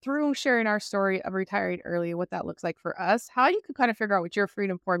through sharing our story of retiring early, what that looks like for us, how you can kind of figure out what your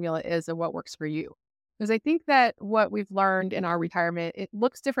freedom formula is and what works for you. Because I think that what we've learned in our retirement, it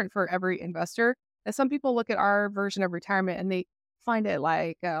looks different for every investor. And some people look at our version of retirement and they find it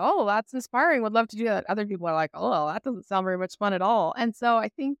like, oh, that's inspiring. Would love to do that. Other people are like, oh, that doesn't sound very much fun at all. And so I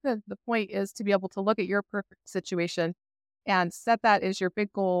think that the point is to be able to look at your perfect situation and set that as your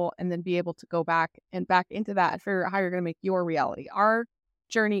big goal and then be able to go back into that and figure out how you're going to make your reality. Our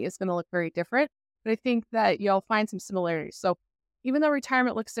journey is going to look very different, but I think that you'll find some similarities. So even though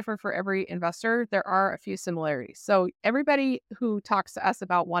retirement looks different for every investor, there are a few similarities. So everybody who talks to us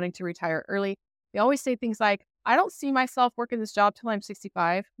about wanting to retire early, they always say things like, I don't see myself working this job till I'm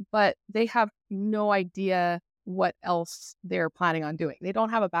 65, but they have no idea what else they're planning on doing. They don't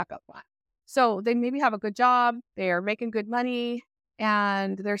have a backup plan. So they maybe have a good job, they are making good money,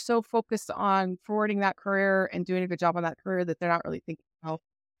 and they're so focused on forwarding that career and doing a good job on that career that they're not really thinking about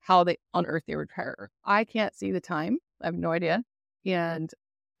how they on earth they retire. I can't see the time. I have no idea. And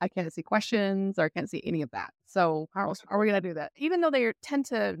I can't see questions or I can't see any of that. So how else are we going to do that? Even though they tend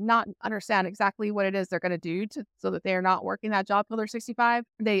to not understand exactly what it is they're going to do so that they are not working that job till they're 65,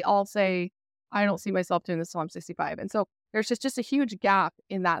 they all say, I don't see myself doing this till I'm 65. And so there's just a huge gap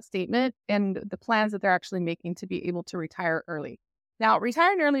in that statement and the plans that they're actually making to be able to retire early. Now,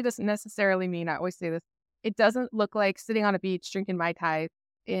 retiring early doesn't necessarily mean, I always say this, it doesn't look like sitting on a beach drinking Mai Tai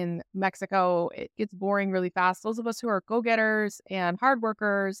in Mexico. It gets boring really fast. Those of us who are go-getters and hard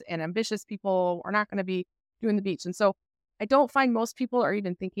workers and ambitious people are not going to be doing the beach. And so I don't find most people are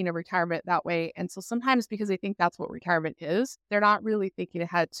even thinking of retirement that way. And so sometimes because they think that's what retirement is, they're not really thinking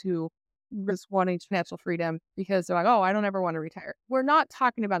ahead to just wanting financial freedom because they're like, oh, I don't ever want to retire. We're not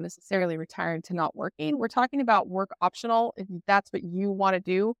talking about necessarily retiring to not working. We're talking about work optional. If that's what you want to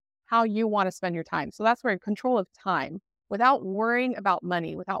do, how you want to spend your time. So that's where control of time without worrying about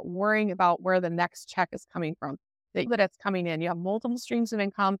money, without worrying about where the next check is coming from, that it's coming in. You have multiple streams of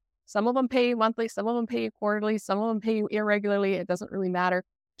income. Some of them pay you monthly, some of them pay you quarterly, some of them pay you irregularly. It doesn't really matter.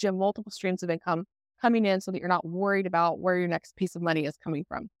 You have multiple streams of income coming in so that you're not worried about where your next piece of money is coming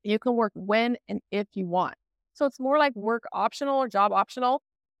from. You can work when and if you want. So it's more like work optional or job optional.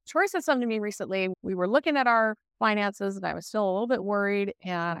 Troy said something to me recently. We were looking at our finances and I was still a little bit worried.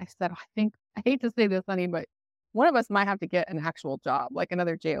 And I said, I hate to say this, honey, but one of us might have to get an actual job, like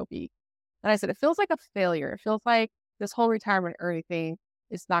another job. And I said, it feels like a failure. It feels like this whole retirement early thing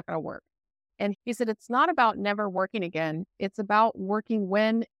is not going to work. And he said, it's not about never working again. It's about working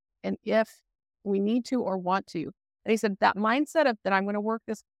when and if we need to or want to. And he said, that mindset of that I'm going to work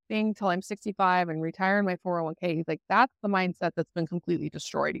this thing till I'm 65 and retire in my 401k. He's like, that's the mindset that's been completely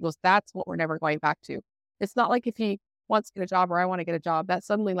destroyed. He goes, that's what we're never going back to. It's not like if he wants to get a job or I want to get a job, that's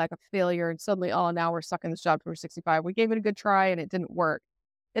suddenly like a failure. And suddenly, oh, now we're stuck in this job till we're 65. We gave it a good try and it didn't work.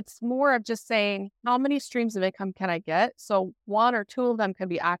 It's more of just saying, how many streams of income can I get? So one or two of them can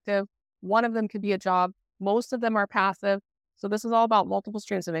be active. One of them could be a job. Most of them are passive. So this is all about multiple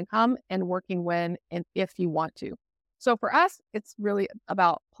streams of income and working when and if you want to. So for us, it's really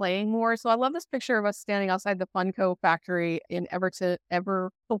about playing more. So I love this picture of us standing outside the Funko factory in what's the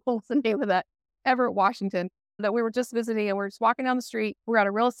name of that? Everett, Washington, that we were just visiting and we're just walking down the street. We're at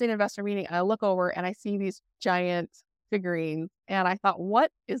a real estate investor meeting and I look over and I see these giant figurines and I thought,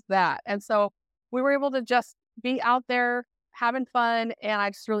 what is that? And so we were able to just be out there having fun. And I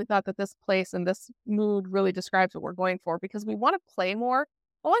just really thought that this place and this mood really describes what we're going for because we want to play more.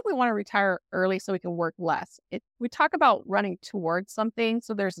 I like we want to retire early so we can work less. We talk about running towards something.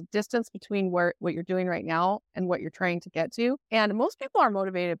 So there's a distance between what you're doing right now and what you're trying to get to. And most people are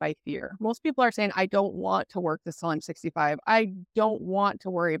motivated by fear. Most people are saying, I don't want to work this till I'm 65. I don't want to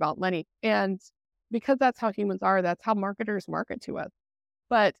worry about money. And because that's how humans are, that's how marketers market to us.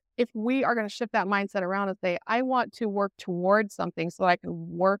 But if we are going to shift that mindset around and say, I want to work towards something so I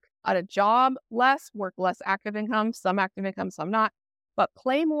can work at a job less, work less active income, some not, but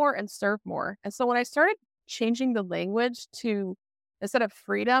play more and serve more. And so when I started changing the language to instead of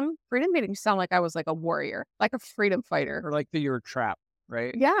freedom made it sound like I was like a warrior, like a freedom fighter. Or like that you're trapped,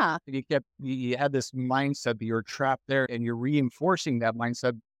 right? Yeah, And you had this mindset that you're trapped there and you're reinforcing that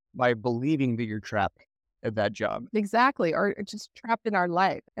mindset by believing that you're trapped at that job. exactly. Or just trapped in our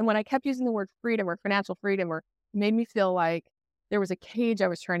life. And when I kept using the word freedom or financial freedom, or it made me feel like there was a cage I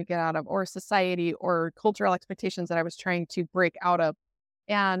was trying to get out of, or society or cultural expectations that I was trying to break out of.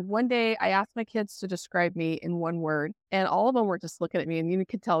 And one day I asked my kids to describe me in one word, and all of them were just looking at me and you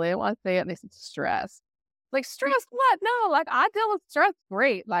could tell they didn't want to say it. And they said, stress. Like, stress what? No, like I deal with stress.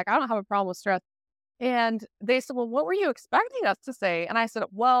 Great. Like, I don't have a problem with stress. And they said, well, what were you expecting us to say? And I said,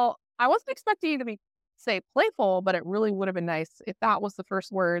 well, I wasn't expecting you to be say playful, but it really would have been nice if that was the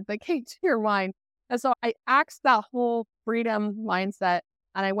first word that came to your mind. And so I axed that whole freedom mindset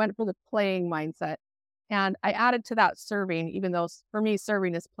and I went for the playing mindset. And I added to that serving, even though for me,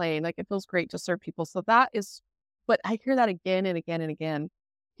 serving is playing. Like it feels great to serve people. So that is, but I hear that again and again and again.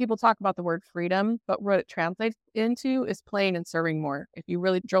 People talk about the word freedom, but what it translates into is playing and serving more if you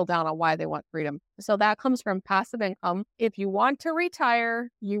really drill down on why they want freedom. So that comes from passive income. If you want to retire,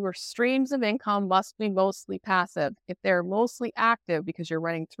 your streams of income must be mostly passive. If they're mostly active because you're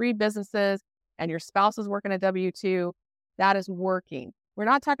running 3 businesses and your spouse is working a W-2, that is working. We're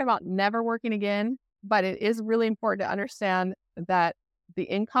not talking about never working again, but it is really important to understand that the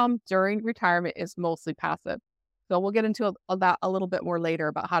income during retirement is mostly passive. So we'll get into that a little bit more later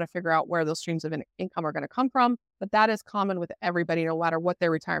about how to figure out where those streams of income are going to come from. But that is common with everybody, no matter what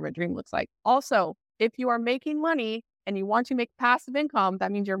their retirement dream looks like. Also, if you are making money and you want to make passive income,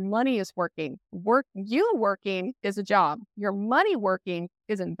 that means your money is working. You working is a job. Your money working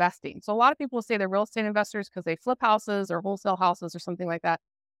is investing. So a lot of people say they're real estate investors because they flip houses or wholesale houses or something like that.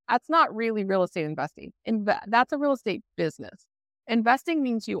 That's not really real estate investing. That's a real estate business. Investing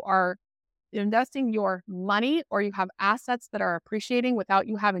means you are investing your money or you have assets that are appreciating without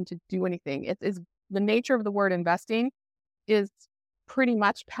you having to do anything. It is the nature of the word investing is pretty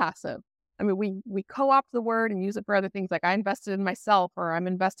much passive. I mean, we co-opt the word and use it for other things like I invested in myself or I'm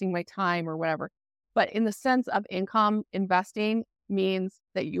investing my time or whatever. But in the sense of income, investing means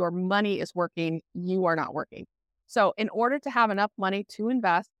that your money is working, you are not working. So in order to have enough money to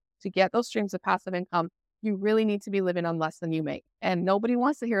invest, to get those streams of passive income, you really need to be living on less than you make. And nobody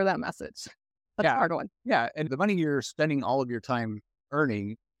wants to hear that message. That's a Yeah. hard one. Yeah. And the money you're spending all of your time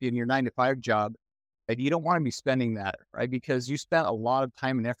earning in your 9 to 5 job, and you don't want to be spending that, right? Because you spent a lot of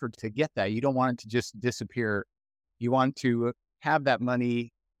time and effort to get that. You don't want it to just disappear. You want to have that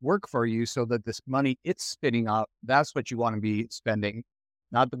money work for you so that this money it's spitting out, that's what you want to be spending,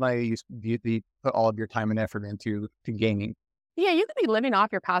 not the money you put all of your time and effort into to gaining. Yeah, you could be living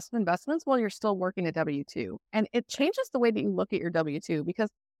off your passive investments while you're still working a W-2. And it changes the way that you look at your W-2 because,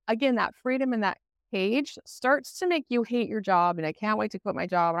 again, that freedom in that cage starts to make you hate your job. And I can't wait to quit my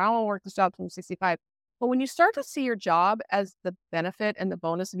job. And I don't want to work this job till I'm 65. But when you start to see your job as the benefit and the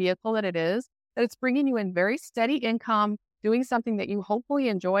bonus vehicle that it is, that it's bringing you in very steady income, doing something that you hopefully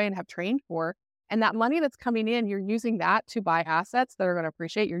enjoy and have trained for. And that money that's coming in, you're using that to buy assets that are going to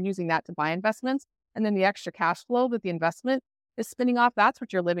appreciate. You're using that to buy investments. And then the extra cash flow that the investment is spinning off, that's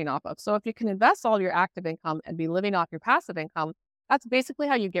what you're living off of. So if you can invest all your active income and be living off your passive income, that's basically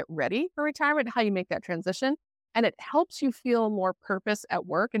how you get ready for retirement, how you make that transition. And it helps you feel more purpose at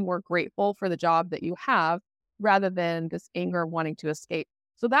work and more grateful for the job that you have rather than this anger of wanting to escape.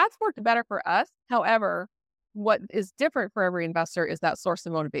 So that's worked better for us. However, what is different for every investor is that source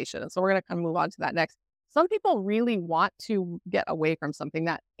of motivation. And so we're going to kind of move on to that next. Some people really want to get away from something.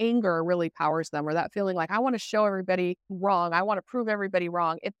 That anger really powers them, or that feeling like, I want to show everybody wrong. I want to prove everybody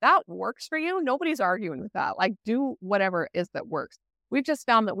wrong. If that works for you, nobody's arguing with that. Like, do whatever it is that works. We've just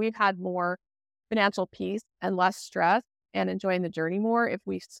found that we've had more financial peace and less stress and enjoying the journey more if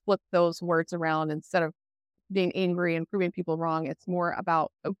we split those words around instead of being angry and proving people wrong. It's more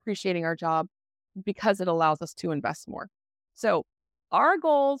about appreciating our job because it allows us to invest more. So our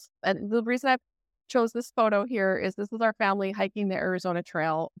goals, and the reason I chose this photo here is this is our family hiking the Arizona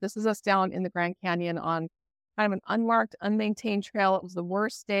Trail. This is us down in the Grand Canyon on kind of an unmarked, unmaintained trail. It was the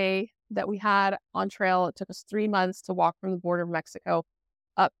worst day that we had on trail. It took us 3 months to walk from the border of Mexico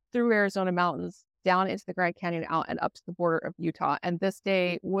up through Arizona mountains, down into the Grand Canyon, out and up to the border of Utah. And this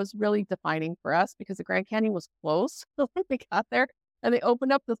day was really defining for us because the Grand Canyon was closed when we got there. And they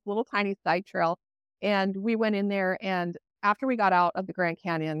opened up this little tiny side trail. And we went in there, and after we got out of the Grand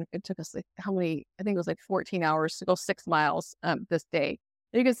Canyon, it took us like I think it was like 14 hours to go 6 miles this day.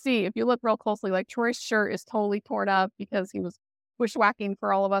 And you can see, if you look real closely, like Troy's shirt is totally torn up because he was bushwhacking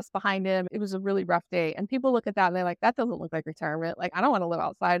for all of us behind him. It was a really rough day. And people look at that and they're like, that doesn't look like retirement. Like, I don't want to live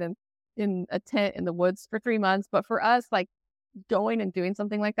outside in a tent in the woods for 3 months. But for us, like, going and doing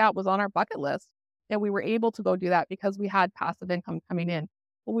something like that was on our bucket list. And we were able to go do that because we had passive income coming in.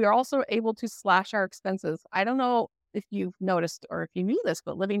 But we are also able to slash our expenses. I don't know if you've noticed or if you knew this,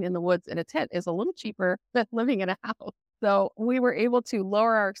 but living in the woods in a tent is a little cheaper than living in a house. So we were able to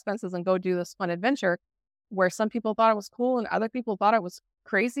lower our expenses and go do this fun adventure where some people thought it was cool and other people thought it was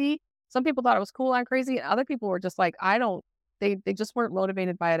crazy. Some people thought it was cool and crazy, and other people were just like, they just weren't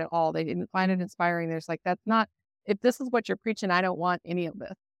motivated by it at all. They didn't find it inspiring. There's like, that's not, if this is what you're preaching, I don't want any of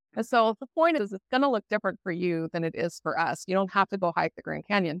this. And so the point is, it's going to look different for you than it is for us. You don't have to go hike the Grand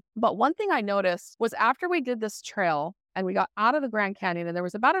Canyon. But one thing I noticed was after we did this trail and we got out of the Grand Canyon, and there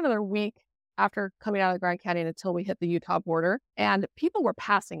was about another week after coming out of the Grand Canyon until we hit the Utah border. And people were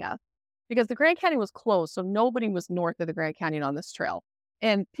passing us because the Grand Canyon was closed. So nobody was north of the Grand Canyon on this trail.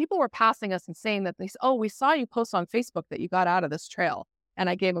 And people were passing us and saying that oh, we saw you post on Facebook that you got out of this trail. And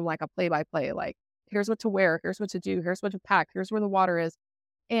I gave them like a play by play, like, here's what to wear, here's what to do, here's what to pack, here's where the water is.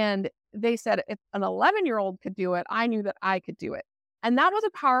 And they said, if an 11-year-old could do it, I knew that I could do it. And that was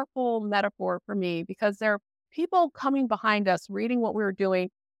a powerful metaphor for me because there are people coming behind us, reading what we were doing,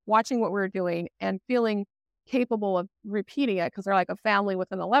 watching what we were doing, and feeling capable of repeating it because they're like, a family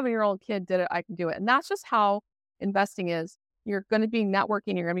with an 11-year-old kid did it, I can do it. And that's just how investing is. You're going to be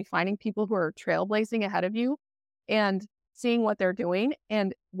networking, you're going to be finding people who are trailblazing ahead of you and seeing what they're doing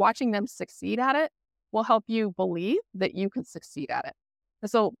and watching them succeed at it will help you believe that you can succeed at it.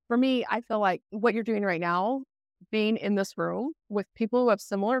 And so for me, I feel like what you're doing right now, being in this room with people who have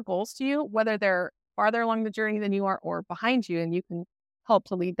similar goals to you, whether they're farther along the journey than you are or behind you, and you can help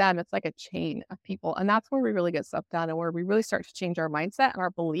to lead them. It's like a chain of people. And that's where we really get stuff done and where we really start to change our mindset and our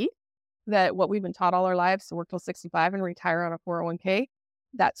belief that what we've been taught all our lives to work till 65 and retire on a 401k,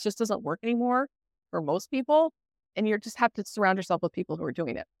 that just doesn't work anymore for most people. And you just have to surround yourself with people who are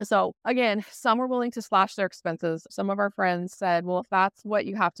doing it. So again, some are willing to slash their expenses. Some of our friends said, well, if that's what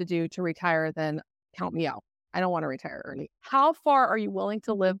you have to do to retire, then count me out. I don't want to retire early. How far are you willing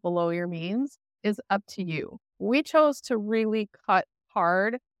to live below your means is up to you. We chose to really cut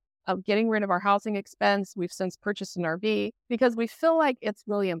hard of getting rid of our housing expense. We've since purchased an RV because we feel like it's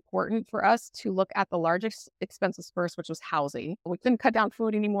really important for us to look at the largest expenses first, which was housing. We couldn't cut down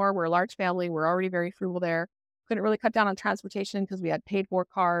food anymore. We're a large family. We're already very frugal there. Couldn't really cut down on transportation because we had paid for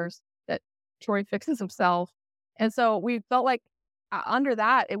cars that Troy fixes himself. And so we felt like under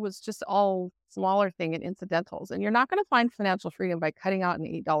that, it was just all smaller thing and incidentals. And you're not going to find financial freedom by cutting out an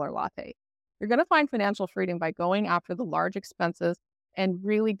 $8 latte. You're going to find financial freedom by going after the large expenses and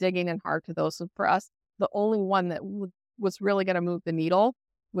really digging in hard to those. So for us, the only one that was really going to move the needle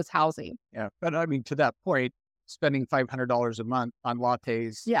was housing. Yeah. But I mean, to that point, spending $500 a month on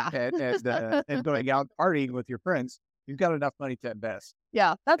lattes Yeah. and going out partying with your friends, you've got enough money to invest.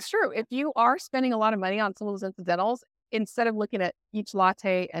 Yeah, that's true. If you are spending a lot of money on some of those incidentals, instead of looking at each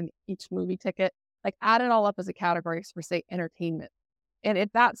latte and each movie ticket, like add it all up as a category for, say, entertainment. And if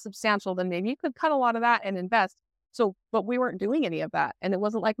that's substantial, then maybe you could cut a lot of that and invest. So, but we weren't doing any of that. And it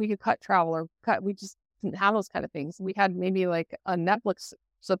wasn't like we could cut travel or we just didn't have those kind of things. We had maybe like a Netflix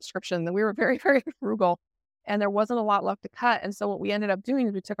subscription that we were very, very frugal and there wasn't a lot left to cut. And so what we ended up doing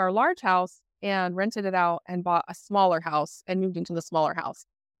is we took our large house and rented it out and bought a smaller house and moved into the smaller house.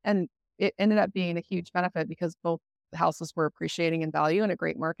 And it ended up being a huge benefit because both the houses were appreciating in value in a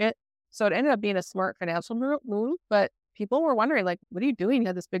great market. So it ended up being a smart financial move, but people were wondering, like, what are you doing? You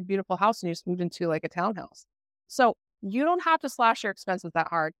had this big, beautiful house and you just moved into like a townhouse. So you don't have to slash your expenses that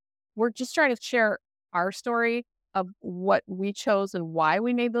hard. We're just trying to share our story of what we chose and why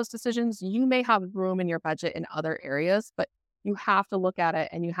we made those decisions. You may have room in your budget in other areas, but you have to look at it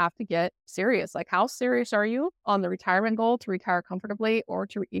and you have to get serious. Like, how serious are you on the retirement goal to retire comfortably or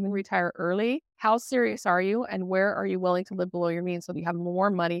to even retire early? How serious are you and where are you willing to live below your means so that you have more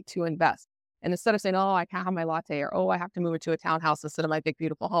money to invest? And instead of saying, oh, I can't have my latte or, oh, I have to move it to a townhouse instead of my big,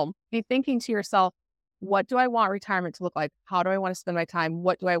 beautiful home, be thinking to yourself, what do I want retirement to look like? How do I want to spend my time?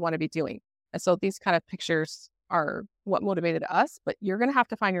 What do I want to be doing? And so these kind of pictures are what motivated us, but you're going to have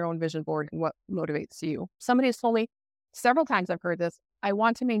to find your own vision board and what motivates you. Somebody has told me several times, I've heard this, I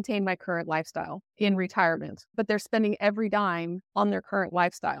want to maintain my current lifestyle in retirement, but they're spending every dime on their current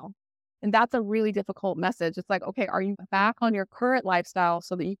lifestyle. And that's a really difficult message. It's like, okay, are you back on your current lifestyle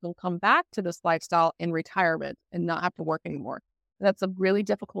so that you can come back to this lifestyle in retirement and not have to work anymore? That's a really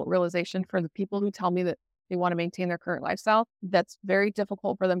difficult realization for the people who tell me that they want to maintain their current lifestyle. That's very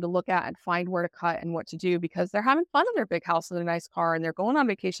difficult for them to look at and find where to cut and what to do because they're having fun in their big house and their nice car and they're going on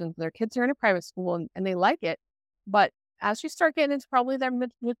vacations and their kids are in a private school and they like it. But as you start getting into probably their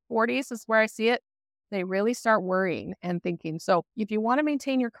mid 40s is where I see it, they really start worrying and thinking. So if you want to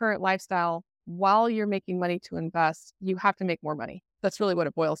maintain your current lifestyle while you're making money to invest, you have to make more money. That's really what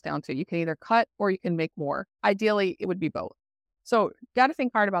it boils down to. You can either cut or you can make more. Ideally, it would be both. So got to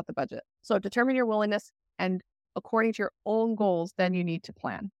think hard about the budget. So determine your willingness and according to your own goals, then you need to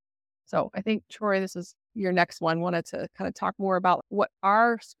plan. So I think, Troy, this is your next one. Wanted to kind of talk more about what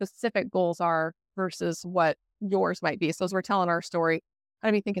our specific goals are versus what yours might be. So as we're telling our story,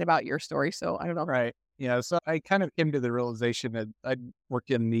 I'd be thinking about your story. So I don't know. Right. Yeah. So I kind of came to the realization that I'd worked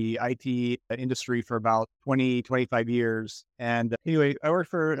in the IT industry for about 20, 25 years. And anyway, I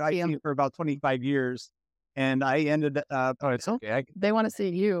worked for IT for about 25 years. And I ended up, oh, it's okay. They want to see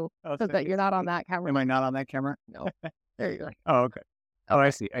you so that you're not on that camera. Am I not on that camera? No. There you go. Oh, okay. Oh, I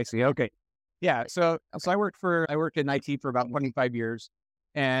see. Okay. Yeah. So I worked in IT for about 25 years,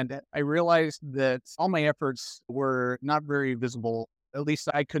 and I realized that all my efforts were not very visible. At least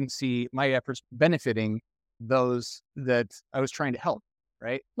I couldn't see my efforts benefiting those that I was trying to help.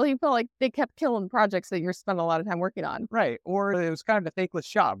 Right. Well, you feel like they kept killing projects that you're spending a lot of time working on. Right. Or it was kind of a thankless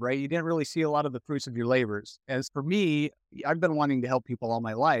job, right? You didn't really see a lot of the fruits of your labors. As for me, I've been wanting to help people all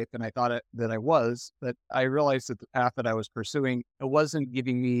my life, and I thought that I was, but I realized that the path that I was pursuing, it wasn't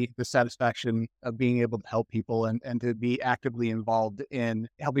giving me the satisfaction of being able to help people and to be actively involved in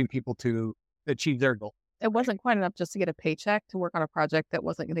helping people to achieve their goal. It Right. wasn't quite enough just to get a paycheck to work on a project that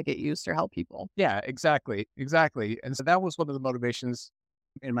wasn't going to get used or help people. Yeah, exactly. Exactly. And so that was one of the motivations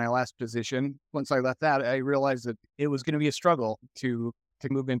in my last position. Once I left that, I realized that it was going to be a struggle to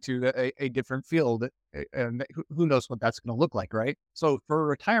move into a different field, and who knows what that's going to look like, right? So for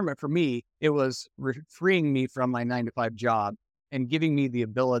retirement, for me, it was freeing me from my 9 to 5 job and giving me the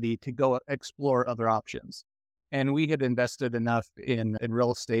ability to go explore other options. And we had invested enough in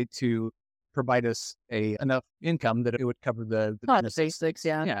real estate to provide us a enough income that it would cover the Not the basics, necessities.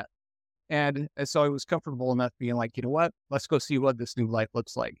 yeah. Yeah. And so I was comfortable enough being like, you know what? Let's go see what this new life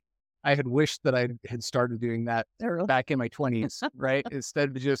looks like. I had wished that I had started doing that They're back in my 20s, right? Instead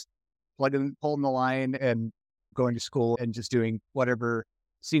of just pulling the line and going to school and just doing whatever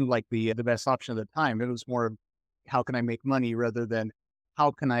seemed like the best option at the time. It was more of how can I make money rather than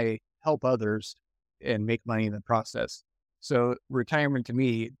how can I help others and make money in the process. So retirement to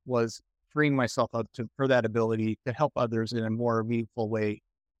me was freeing myself up for that ability to help others in a more meaningful way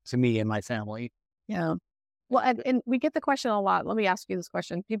to me and my family. Yeah. Well, and we get the question a lot. Let me ask you this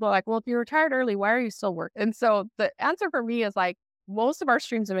question. People are like, well, if you retired early, why are you still working? And so the answer for me is like, most of our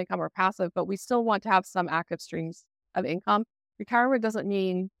streams of income are passive, but we still want to have some active streams of income. Retirement doesn't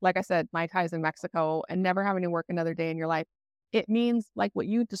mean, like I said, my ties in Mexico and never having to work another day in your life. It means, like what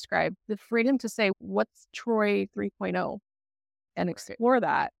you described, the freedom to say, what's Troy 3.0 and Right. explore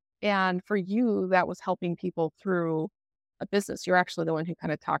that. And for you, that was helping people through a business. You're actually the one who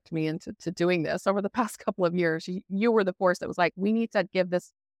kind of talked me into doing this over the past couple of years. You were the force that was like, we need to give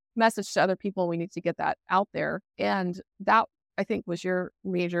this message to other people. We need to get that out there. And that, I think, was your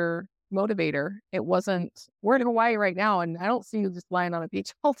major motivator. It wasn't, we're in Hawaii right now, and I don't see you just lying on a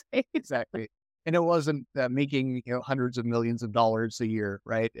beach all day. Exactly. And it wasn't making hundreds of millions of dollars a year,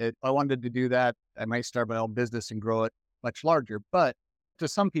 right? If I wanted to do that, I might start my own business and grow it much larger. But to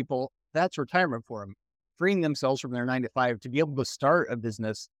some people, that's retirement for them, freeing themselves from their 9 to 5 to be able to start a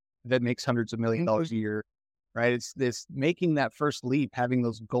business that makes hundreds of million Mhm. dollars a year, right? It's this making that first leap, having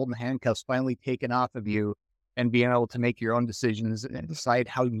those golden handcuffs finally taken off of you and being able to make your own decisions and decide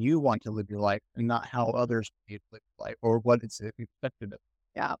how you want to live your life and not how others want you to live your life or what is expected of.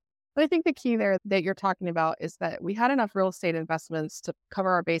 Yeah. But I think the key there that you're talking about is that we had enough real estate investments to cover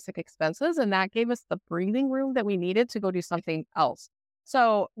our basic expenses, and that gave us the breathing room that we needed to go do something else.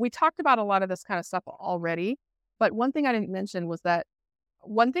 So we talked about a lot of this kind of stuff already. But one thing I didn't mention was that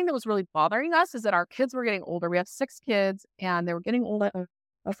one thing that was really bothering us is that our kids were getting older. We have 6 kids and they were getting older.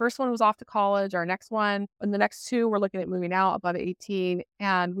 Our first one was off to college. Our next one and the next two were looking at moving out above 18.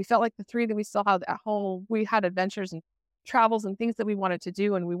 And we felt like the three that we still had at home, we had adventures and travels and things that we wanted to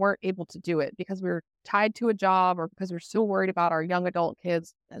do. And we weren't able to do it because we were tied to a job or because we are still worried about our young adult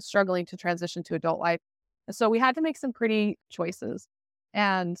kids struggling to transition to adult life. And so we had to make some pretty choices.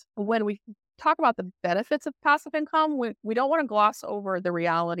 And when we talk about the benefits of passive income, we don't want to gloss over the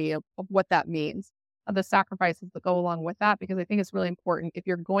reality of what that means, of the sacrifices that go along with that, because I think it's really important if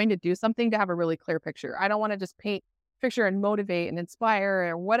you're going to do something to have a really clear picture. I don't want to just paint picture and motivate and inspire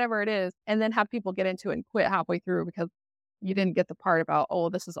or whatever it is, and then have people get into it and quit halfway through because you didn't get the part about, oh,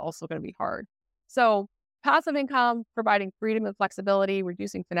 this is also going to be hard. So passive income, providing freedom and flexibility,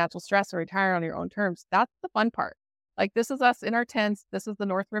 reducing financial stress and retiring on your own terms. That's the fun part. Like this is us in our tents. This is the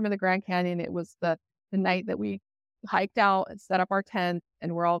North Rim of the Grand Canyon. It was the night that we hiked out and set up our tent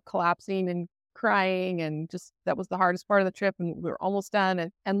and we're all collapsing and crying and just that was the hardest part of the trip and we were almost done.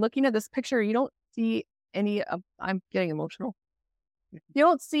 And looking at this picture, you don't see any of I'm getting emotional. You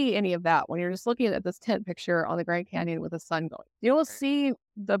don't see any of that when you're just looking at this tent picture on the Grand Canyon with the sun going. You don't see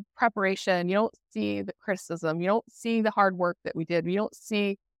the preparation. You don't see the criticism. You don't see the hard work that we did. You don't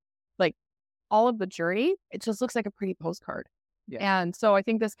see like all of the journey. It just looks like a pretty postcard. Yeah. And so I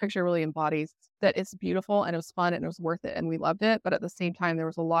think this picture really embodies that it's beautiful and it was fun and it was worth it and we loved it. But at the same time, there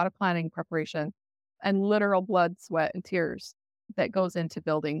was a lot of planning, preparation, and literal blood, sweat, and tears that goes into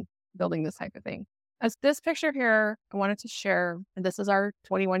building this type of thing. As this picture here, I wanted to share, and this is our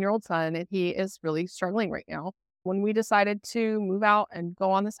 21-year-old son, and he is really struggling right now. When we decided to move out and go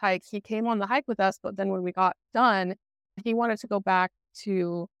on this hike, he came on the hike with us, but then when we got done, he wanted to go back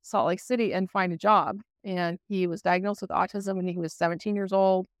to Salt Lake City and find a job. And he was diagnosed with autism when he was 17 years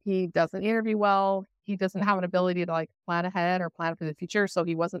old. He doesn't interview well. He doesn't have an ability to like plan ahead or plan for the future. So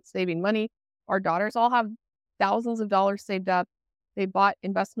he wasn't saving money. Our daughters all have thousands of dollars saved up. They bought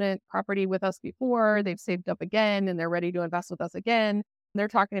investment property with us before. They've saved up again and they're ready to invest with us again. They're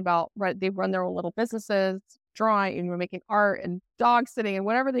talking about, right, they run their own little businesses, drawing and we're making art and dog sitting and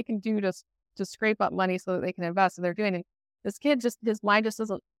whatever they can do to scrape up money so that they can invest. And they're doing it. This kid just, his mind just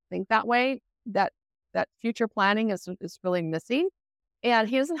doesn't think that way. That future planning is really missing. And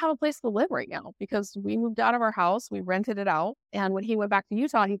he doesn't have a place to live right now because we moved out of our house. We rented it out. And when he went back to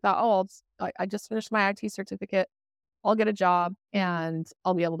Utah, he thought, oh, I just finished my IT certificate. I'll get a job and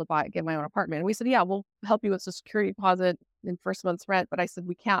I'll be able to get my own apartment. And we said, yeah, we'll help you with the security deposit and first month's rent. But I said,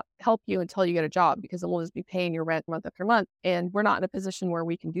 we can't help you until you get a job because it will just be paying your rent month after month. And we're not in a position where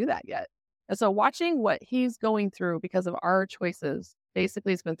we can do that yet. And so watching what he's going through because of our choices,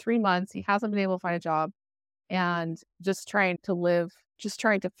 basically it's been 3 months. He hasn't been able to find a job and just trying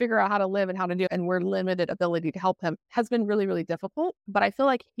to figure out how to live and how to do it. And we're limited ability to help him has been really, really difficult. But I feel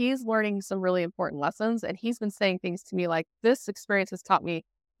like he's learning some really important lessons. And he's been saying things to me like, this experience has taught me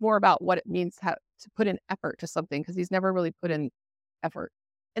more about what it means to put in effort to something because he's never really put in effort.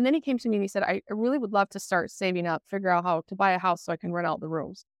 And then he came to me and he said, I really would love to start saving up, figure out how to buy a house so I can rent out the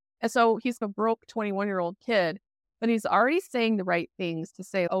rooms. And so he's a broke 21-year-old kid, but he's already saying the right things to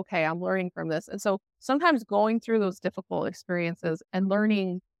say, okay, I'm learning from this. And so sometimes going through those difficult experiences and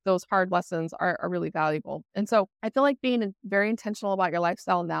learning those hard lessons are really valuable. And so I feel like being very intentional about your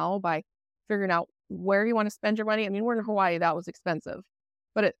lifestyle now by figuring out where you want to spend your money. I mean, we're in Hawaii, that was expensive.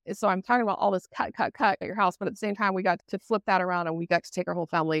 But so I'm talking about all this cut at your house. But at the same time, we got to flip that around and we got to take our whole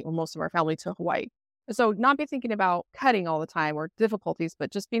family, or most of our family, to Hawaii. So not be thinking about cutting all the time or difficulties,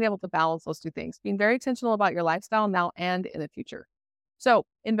 but just being able to balance those two things, being very intentional about your lifestyle now and in the future. So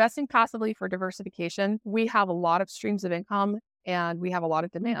investing passively for diversification, we have a lot of streams of income and we have a lot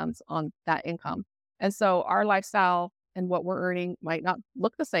of demands on that income. And so our lifestyle and what we're earning might not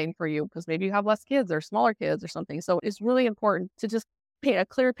look the same for you because maybe you have less kids or smaller kids or something. So it's really important to just paint a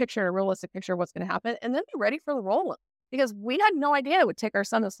clear picture, a realistic picture of what's going to happen and then be ready for the roll. Because we had no idea it would take our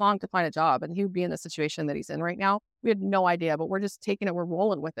son this long to find a job and he would be in the situation that he's in right now. We had no idea, but we're just taking it, we're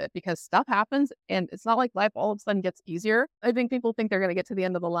rolling with it because stuff happens and it's not like life all of a sudden gets easier. I think people think they're going to get to the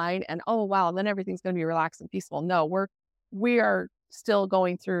end of the line and, oh, wow, and then everything's going to be relaxed and peaceful. No, we are still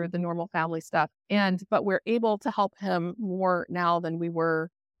going through the normal family stuff. But we're able to help him more now than we were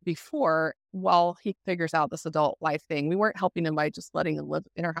before while he figures out this adult life thing. We weren't helping him by just letting him live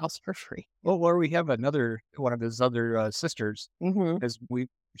in our house for free. Well, where we have one of his other sisters, because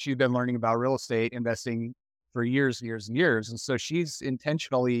she's been learning about real estate investing for years, years, and years. And so she's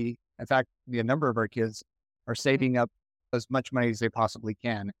intentionally, in fact, a number of our kids are saving up as much money as they possibly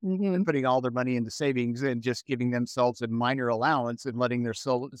can and putting all their money into savings and just giving themselves a minor allowance and letting their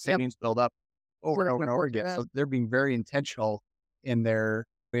savings build up over and over and over again. So they're being very intentional in their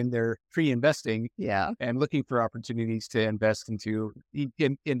pre-investing and looking for opportunities to invest into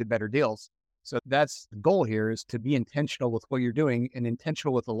better deals. So that's the goal here, is to be intentional with what you're doing and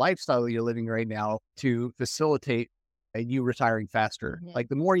intentional with the lifestyle that you're living right now to facilitate you retiring faster. Like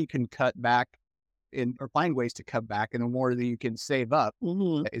the more you can cut back or find ways to cut back and the more that you can save up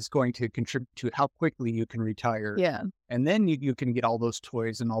is going to contribute to how quickly you can retire. Yeah. And then you can get all those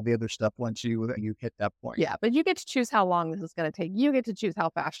toys and all the other stuff once you hit that point. Yeah. But you get to choose how long this is going to take. You get to choose how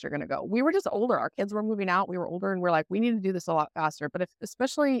fast you're going to go. We were just older. Our kids were moving out. We were older and we're like, we need to do this a lot faster. But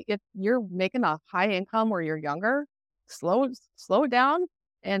especially if you're making a high income or you're younger, slow it down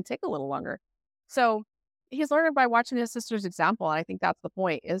and take a little longer. So he's learning by watching his sister's example. And I think that's the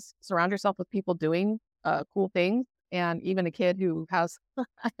point, is surround yourself with people doing cool things. And even a kid who has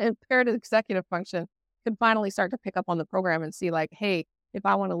impaired executive function can finally start to pick up on the program and see like, hey, if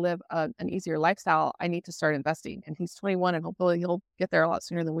I want to live an easier lifestyle, I need to start investing. And he's 21 and hopefully he'll get there a lot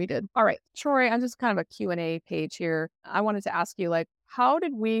sooner than we did. All right, Troy, I'm just kind of a Q&A page here. I wanted to ask you, like, how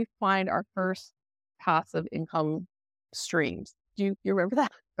did we find our first passive income streams? Do you remember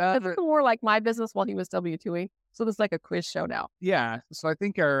that? It's more like my business while he was W-2ing. So this is like a quiz show now. Yeah. So I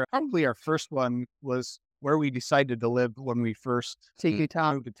think probably our first one was where we decided to live when we first moved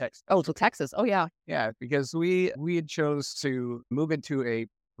to Texas. Oh, to Texas. Oh, yeah. Yeah, because we had chose to move into a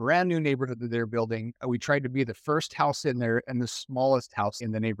brand new neighborhood that they're building. We tried to be the first house in there and the smallest house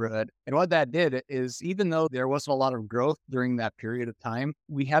in the neighborhood. And what that did is, even though there wasn't a lot of growth during that period of time,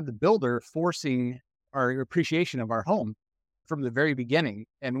 we had the builder forcing our appreciation of our home from the very beginning.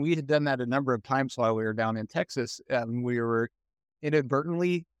 And we had done that a number of times while we were down in Texas. We were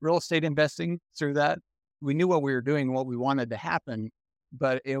inadvertently real estate investing through that. We knew what we were doing, what we wanted to happen.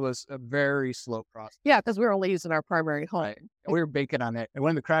 but it was a very slow process. Yeah, because we were only using our primary home. Right. And we were banking on it. And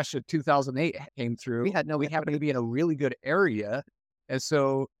when the crash of 2008 came We through, had no we happened equity. to be in a really good area. And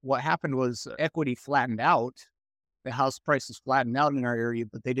so what happened was equity flattened out. The house prices flattened out in our area,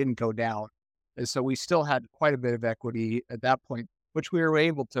 but they didn't go down. And so we still had quite a bit of equity at that point, which we were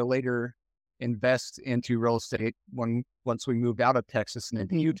able to later invest into real estate once we moved out of Texas and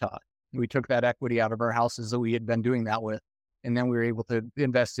into Mhm. Utah. We took that equity out of our houses that we had been doing that with. And then we were able to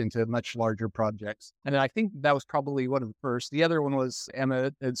invest into much larger projects. And I think that was probably one of the first. The other one was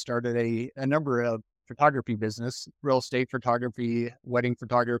Emma had started a number of photography business, real estate photography, wedding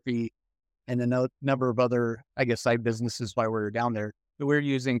photography, and a number of other, I guess, side businesses while we were down there that we are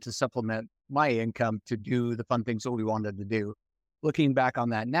using to supplement my income to do the fun things that we wanted to do. Looking back on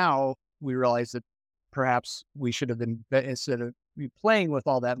that now, we realize that perhaps we should have been, instead of playing with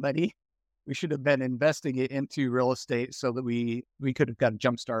all that money, we should have been investing it into real estate so that we could have got a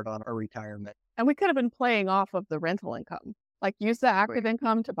jump start on our retirement. And we could have been playing off of the rental income, like use the active Right.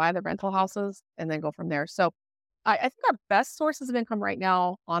 income to buy the rental houses and then go from there. So I think our best sources of income right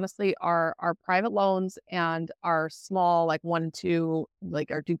now, honestly, are our private loans and our small, like 1 and 2,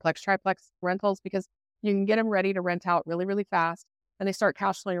 like our duplex, triplex rentals, because you can get them ready to rent out really, really fast and they start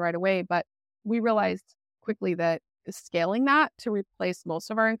cash flowing right away. But we realized quickly that scaling that to replace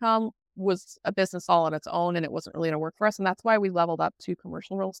most of our income was a business all on its own and it wasn't really going to work for us. And that's why we leveled up to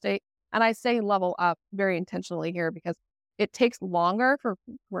commercial real estate. And I say level up very intentionally here because it takes longer for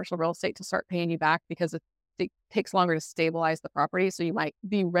commercial real estate to start paying you back because it takes longer to stabilize the property. So you might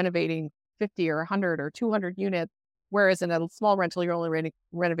be renovating 50 or 100 or 200 units, whereas in a small rental, you're only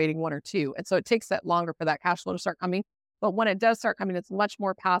renovating 1 or 2. And so it takes that longer for that cash flow to start coming. But when it does start coming, it's much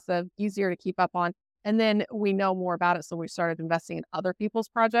more passive, easier to keep up on. And then we know more about it. So we started investing in other people's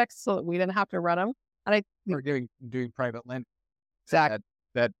projects so that we didn't have to run them. And I Or doing private lending. exactly.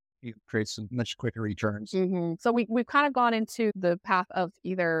 That creates some much quicker returns. So we've kind of gone into the path of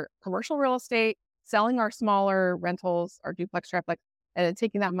either commercial real estate, selling our smaller rentals, our duplex, triplex, and then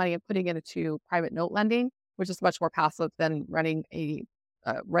taking that money and putting it into private note lending, which is much more passive than running a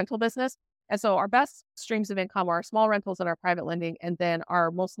rental business. And so our best streams of income are our small rentals and our private lending. And then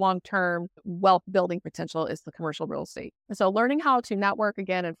our most long-term wealth building potential is the commercial real estate. And so learning how to network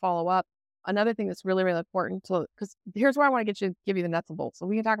again and follow up. Another thing that's really, really important to, because here's where I want to give you the nuts and bolts. So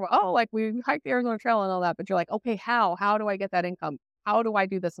we can talk about, oh, like we hiked the Arizona Trail and all that, but you're like, okay, how do I get that income? How do I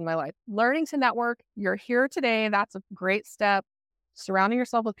do this in my life? Learning to network. You're here today. That's a great step. Surrounding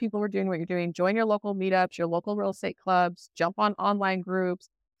yourself with people who are doing what you're doing. Join your local meetups, your local real estate clubs, jump on online groups,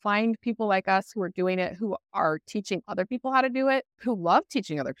 find people like us who are doing it, who are teaching other people how to do it, who love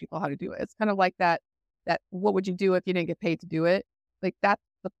teaching other people how to do it. It's kind of like that what would you do if you didn't get paid to do it? Like that's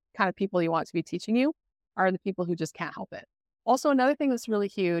the kind of people you want to be teaching you are the people who just can't help it. Also, another thing that's really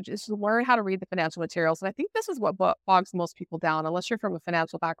huge is to learn how to read the financial materials. And I think this is what bogs most people down, unless you're from a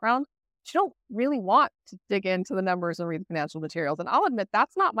financial background. You don't really want to dig into the numbers and read the financial materials. And I'll admit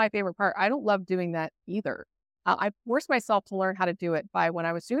that's not my favorite part. I don't love doing that either. I forced myself to learn how to do it by when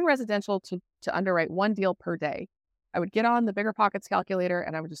I was doing residential to underwrite one deal per day. I would get on the Bigger Pockets calculator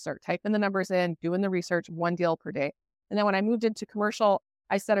and I would just start typing the numbers in, doing the research, one deal per day. And then when I moved into commercial,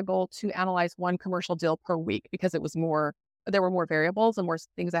 I set a goal to analyze one commercial deal per week because there were more variables and more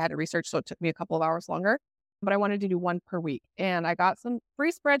things I had to research. So it took me a couple of hours longer, but I wanted to do one per week. And I got some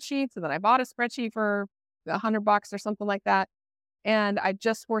free spreadsheets and then I bought a spreadsheet for $100 or something like that. And I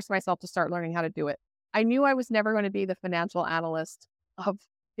just forced myself to start learning how to do it. I knew I was never going to be the financial analyst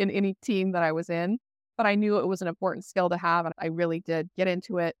in any team that I was in, but I knew it was an important skill to have. And I really did get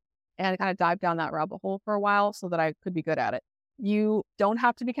into it and kind of dive down that rabbit hole for a while so that I could be good at it. You don't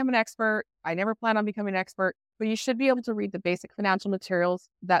have to become an expert. I never plan on becoming an expert, but you should be able to read the basic financial materials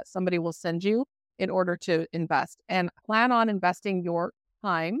that somebody will send you in order to invest, and plan on investing your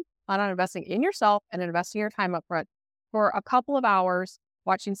time, plan on investing in yourself and investing your time up front for a couple of hours,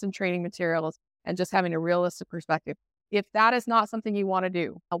 watching some training materials and just having a realistic perspective. If that is not something you want to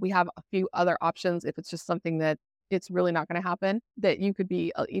do, we have a few other options. If it's just something that it's really not going to happen, that you could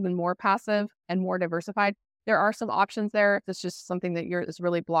be even more passive and more diversified. There are some options there. If it's just something that is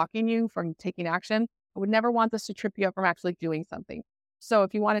really blocking you from taking action, I would never want this to trip you up from actually doing something. So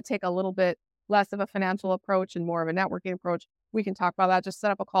if you want to take a little bit less of a financial approach and more of a networking approach, we can talk about that. Just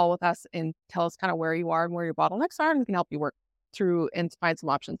set up a call with us and tell us kind of where you are and where your bottlenecks are, and we can help you work through and find some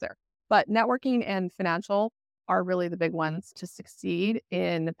options there. But networking and financial are really the big ones to succeed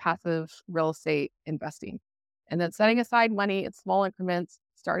in passive real estate investing. And then setting aside money in small increments,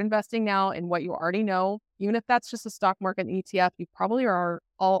 start investing now in what you already know. Even if that's just a stock market and ETF, you probably are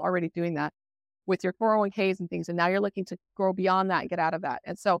all already doing that. with your 401ks and things. And now you're looking to grow beyond that and get out of that.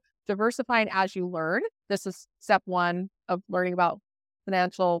 And so diversifying as you learn, this is step one of learning about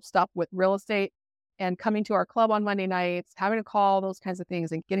financial stuff with real estate and coming to our club on Monday nights, having a call, those kinds of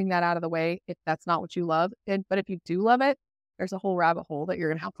things, and getting that out of the way if that's not what you love. But if you do love it, there's a whole rabbit hole that you're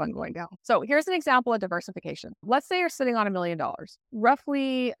going to have fun going down. So here's an example of diversification. Let's say you're sitting on $1 million.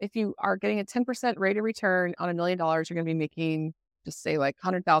 Roughly, if you are getting a 10% rate of return on $1 million, you're going to be making, just say like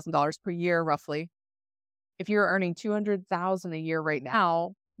 $100,000 per year, roughly. If you're earning $200,000 a year right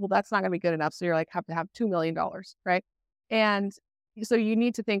now, well, that's not going to be good enough. So you're like, have to have $2 million, right? And so you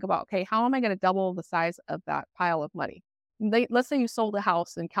need to think about, okay, how am I going to double the size of that pile of money? Let's say you sold a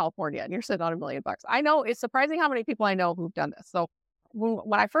house in California and you're sitting on $1 million. I know it's surprising how many people I know who've done this. So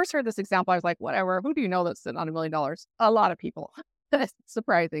when I first heard this example, I was like, whatever, who do you know that's sitting on $1 million? A lot of people. That's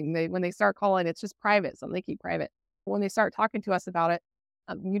surprising. When they start calling, it's just private. So they keep private. When they start talking to us about it,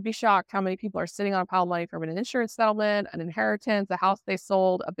 you'd be shocked how many people are sitting on a pile of money from an insurance settlement, an inheritance, a house they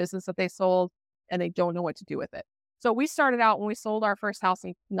sold, a business that they sold, and they don't know what to do with it. So we started out when we sold our first house,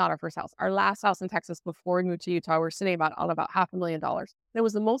 not our first house, our last house in Texas before we moved to Utah. We were sitting on about $500,000. It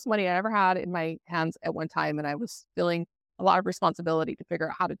was the most money I ever had in my hands at one time. And I was feeling a lot of responsibility to figure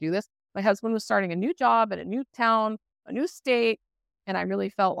out how to do this. My husband was starting a new job in a new town, a new state. And I really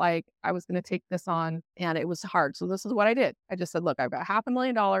felt like I was going to take this on and it was hard. So this is what I did. I just said, look, I've got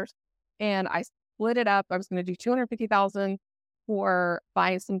 $500,000 and I split it up. I was going to do $250,000 for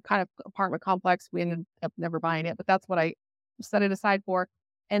buying some kind of apartment complex. We ended up never buying it, but that's what I set it aside for.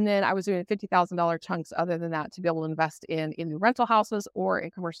 And then I was doing $50,000 chunks other than that to be able to invest in rental houses or in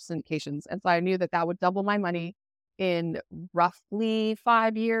commercial syndications. And so I knew that that would double my money in roughly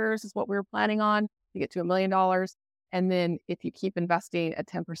 5 years is what we were planning on to get to $1 million. And then if you keep investing at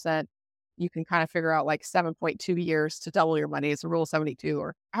 10%, you can kind of figure out like 7.2 years to double your money. It's a rule of 72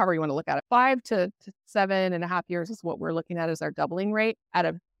 or however you want to look at it. 5 to 7.5 years is what we're looking at as our doubling rate at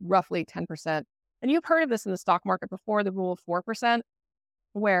a roughly 10%. And you've heard of this in the stock market before, the rule of 4%,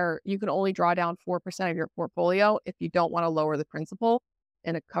 where you can only draw down 4% of your portfolio if you don't want to lower the principal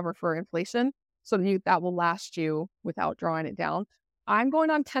and a cover for inflation. So that will last you without drawing it down. I'm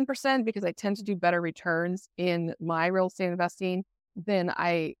going on 10% because I tend to do better returns in my real estate investing than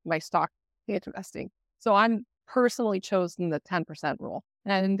my stock investing. So I'm personally chosen the 10% rule,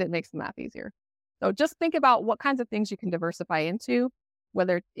 and it makes the math easier. So just think about what kinds of things you can diversify into,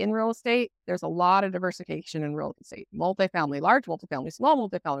 whether it's in real estate. There's a lot of diversification in real estate, multifamily, large multifamily, small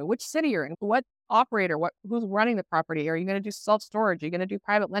multifamily, which city you're in, what operator, who's running the property. Are you going to do self-storage? Are you going to do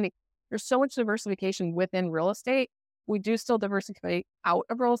private lending? There's so much diversification within real estate. We do still diversify out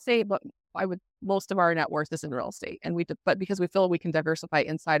of real estate, but most of our net worth is in real estate. But because we feel we can diversify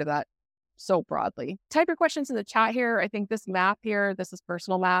inside of that so broadly. Type your questions in the chat here. I think this math here, this is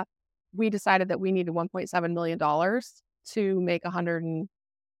personal math. We decided that we needed $1.7 million to make $125,000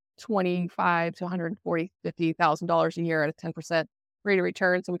 to $150,000 a year at a 10% rate of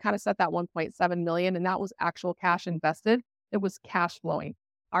return. So we kind of set that 1.7 million, and that was actual cash invested. It was cash flowing.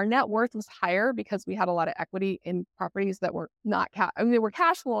 Our net worth was higher because we had a lot of equity in properties that were not cash. I mean, they were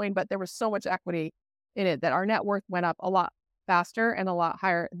cash flowing, but there was so much equity in it that our net worth went up a lot faster and a lot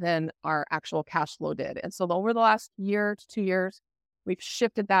higher than our actual cash flow did. And so over the last year to 2 years, we've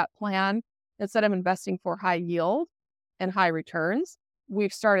shifted that plan. Instead of investing for high yield and high returns,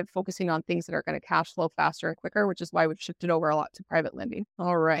 we've started focusing on things that are going to cash flow faster and quicker, which is why we've shifted over a lot to private lending.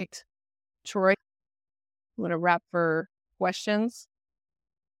 All right. Troy, I'm going to wrap for questions.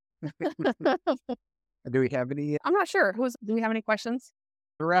 Do we have any? I'm not sure. Do we have any questions?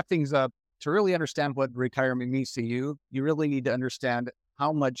 To wrap things up, to really understand what retirement means to you, you really need to understand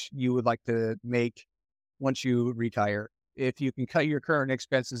how much you would like to make once you retire. If you can cut your current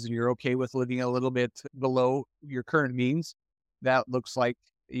expenses and you're okay with living a little bit below your current means, that looks like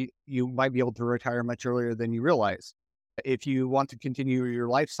you might be able to retire much earlier than you realize. If you want to continue your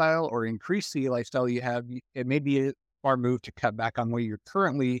lifestyle or increase the lifestyle you have, it may be a far move to cut back on what you're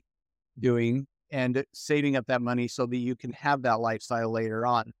currently doing and saving up that money so that you can have that lifestyle later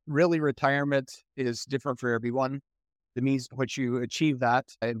on. Really, retirement is different for everyone. The means in which you achieve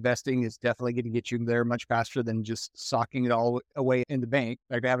that, investing is definitely going to get you there much faster than just socking it all away in the bank.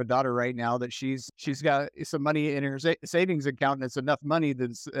 Like I have a daughter right now that she's got some money in her savings account, and it's enough money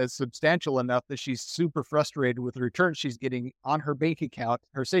that's substantial enough that she's super frustrated with the returns she's getting on her bank account,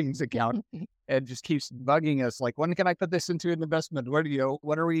 her savings account, and just keeps bugging us like, when can I put this into an investment?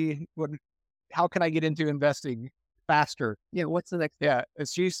 How can I get into investing faster? Yeah. What's the next? Yeah.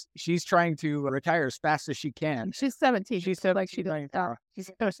 She's trying to retire as fast as she can. She's 17. She's like she does. She's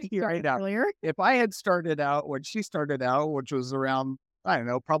right now. Earlier. If I had started out when she started out, which was around I don't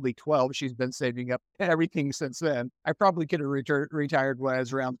know, probably 12. She's been saving up everything since then. I probably could have retired when I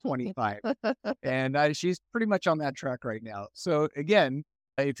was around 25. And she's pretty much on that track right now. So again,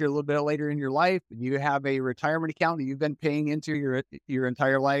 if you're a little bit later in your life and you have a retirement account that you've been paying into your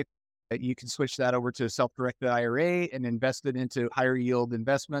entire life, you can switch that over to a self-directed IRA and invest it into higher yield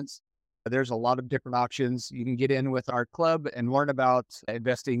investments. There's a lot of different options. You can get in with our club and learn about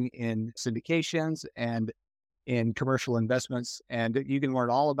investing in syndications and in commercial investments. And you can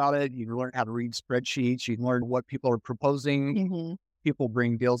learn all about it. You can learn how to read spreadsheets. You can learn what people are proposing. Mhm. People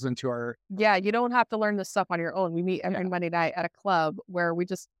bring deals into our, Yeah, you don't have to learn this stuff on your own. We meet every yeah, Monday night at a club where we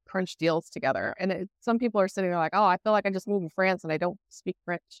just crunch deals together. And some people are sitting there like, oh, I feel like I just moved to France and I don't speak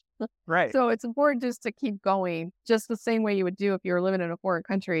French. right. So it's important just to keep going, just the same way you would do if you were living in a foreign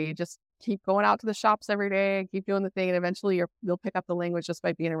country. You just keep going out to the shops every day, keep doing the thing, and eventually you'll pick up the language just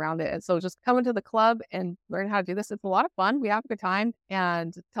by being around it. And so just come into the club and learn how to do this. It's a lot of fun. We have a good time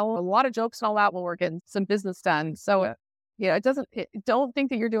and tell a lot of jokes and all that when we're getting some business done. So Yeah. it doesn't, don't think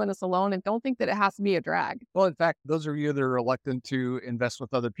that you're doing this alone and don't think that it has to be a drag. Well, in fact, those of you that are reluctant to invest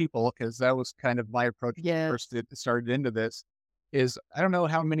with other people, because that was kind of my approach when I Yeah. first started into this, is I don't know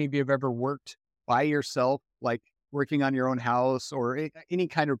how many of you have ever worked by yourself, like working on your own house or any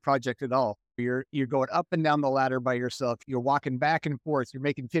kind of project at all. You're going up and down the ladder by yourself. You're walking back and forth. You're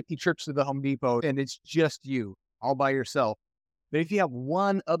making 50 trips to the Home Depot, and it's just you all by yourself. But if you have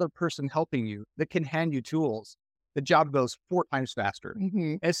one other person helping you that can hand you tools, the job goes 4 times faster. Hmm.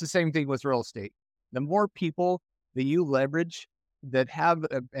 And it's the same thing with real estate. The more people that you leverage that have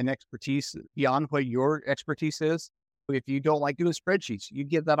an expertise beyond what your expertise is, if you don't like doing spreadsheets, you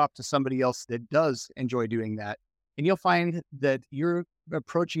give that off to somebody else that does enjoy doing that. And you'll find that you're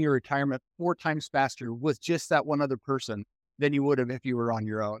approaching your retirement 4 times faster with just that one other person than you would have if you were on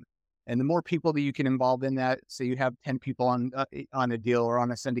your own. And the more people that you can involve in that, say you have 10 people on a deal or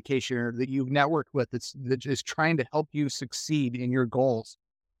on a syndication or that you've networked with that's just trying to help you succeed in your goals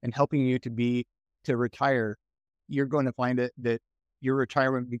and helping you to retire, you're going to find it that your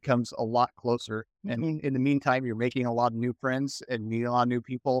retirement becomes a lot closer. And Hmm. in the meantime, you're making a lot of new friends and meeting a lot of new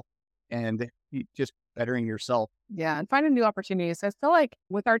people and just bettering yourself. Yeah. And finding new opportunities. I feel like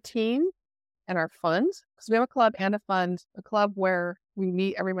with our team and our fund, because we have a club and a fund, a club where we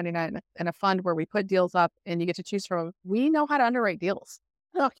meet every Monday night and a fund where we put deals up and you get to choose from 'em. We know how to underwrite deals.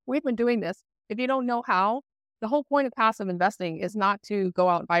 We've been doing this. If you don't know how, the whole point of passive investing is not to go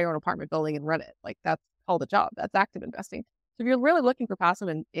out and buy your own apartment building and rent it. Like that's called a job. That's active investing. So if you're really looking for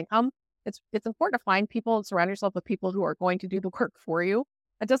passive income, it's important to find people and surround yourself with people who are going to do the work for you.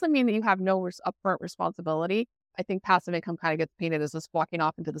 It doesn't mean that you have no upfront responsibility. I think passive income kind of gets painted as this walking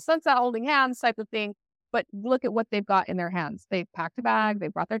off into the sunset, holding hands type of thing. But look at what they've got in their hands. They've packed a bag, they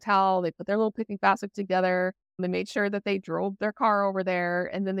brought their towel, they put their little picnic basket together, they made sure that they drove their car over there,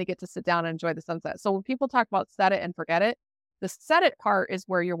 and then they get to sit down and enjoy the sunset. So when people talk about set it and forget it, the set it part is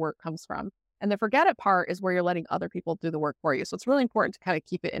where your work comes from. And the forget it part is where you're letting other people do the work for you. So it's really important to kind of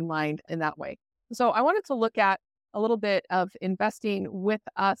keep it in mind in that way. So I wanted to look at a little bit of investing with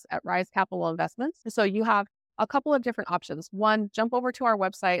us at Rise Capital Investments. So you have a couple of different options. One, jump over to our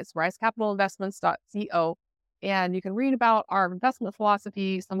website. It's risecapitalinvestments.co. And you can read about our investment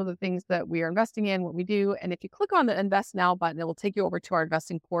philosophy, some of the things that we are investing in, what we do. And if you click on the Invest Now button, it will take you over to our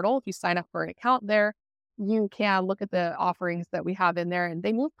investing portal. If you sign up for an account there, you can look at the offerings that we have in there. And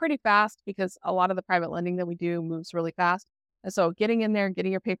they move pretty fast because a lot of the private lending that we do moves really fast. And so getting in there,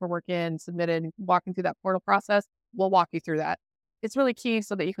 getting your paperwork in, submitted, walking through that portal process, we'll walk you through that. It's really key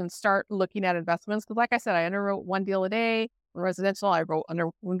so that you can start looking at investments. Because like I said, I underwrote one deal a day. On residential, I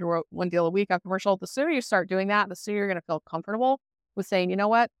underwrote one deal a week on commercial. The sooner you start doing that, the sooner you're going to feel comfortable with saying, you know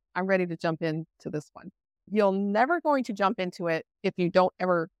what, I'm ready to jump into this one. You're never going to jump into it if you don't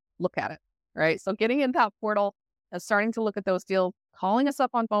ever look at it, right? So getting in that portal and starting to look at those deals, calling us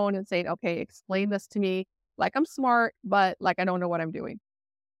up on phone and saying, okay, explain this to me like I'm smart, but like I don't know what I'm doing.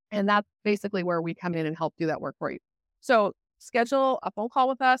 And that's basically where we come in and help do that work for you. So schedule a phone call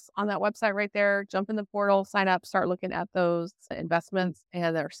with us on that website right there, jump in the portal, sign up, start looking at those investments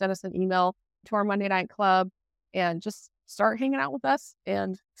and or send us an email to our Monday night club and just start hanging out with us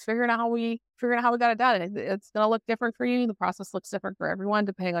and figuring out how we got it done. It's going to look different for you. The process looks different for everyone,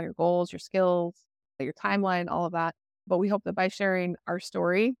 depending on your goals, your skills, your timeline, all of that. But we hope that by sharing our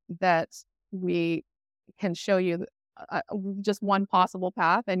story that we can show you just one possible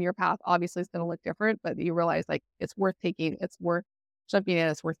path, and your path obviously is going to look different, but you realize like it's worth taking, it's worth jumping in,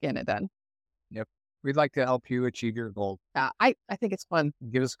 it's worth getting it done. Yep. We'd like to help you achieve your goal. I think it's fun.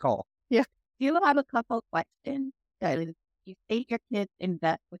 Give us a call. Yeah. Do you have a couple questions? You say your kids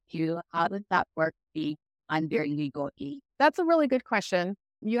invest with you. How does that work? The under legal age? That's a really good question.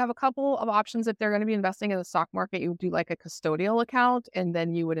 You have a couple of options. If they're going to be investing in the stock market, you would do like a custodial account and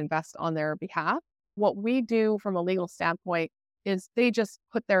then you would invest on their behalf. What we do from a legal standpoint is they just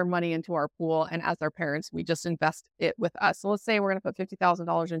put their money into our pool. And as their parents, we just invest it with us. So let's say we're going to put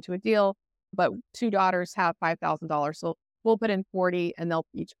 $50,000 into a deal, but two daughters have $5,000. So we'll put in 40 and they'll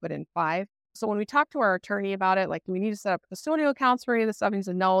each put in five. So when we talk to our attorney about it, like, do we need to set up custodial accounts for any of the stuff? He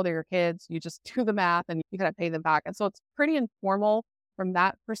said, no, they're your kids. You just do the math and you kind of pay them back. And so it's pretty informal from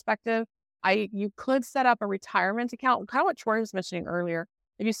that perspective. You could set up a retirement account, kind of what Troy was mentioning earlier.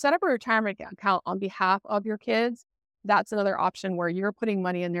 If you set up a retirement account on behalf of your kids, that's another option where you're putting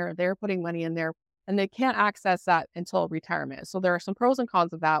money in there, they're putting money in there, and they can't access that until retirement. So there are some pros and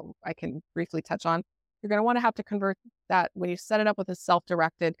cons of that I can briefly touch on. You're going to want to have to convert that when you set it up with a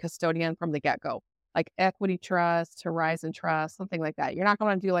self-directed custodian from the get-go, like Equity Trust, Horizon Trust, something like that. You're not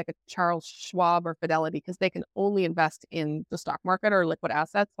going to do like a Charles Schwab or Fidelity because they can only invest in the stock market or liquid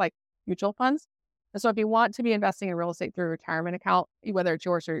assets like mutual funds. And so if you want to be investing in real estate through a retirement account, whether it's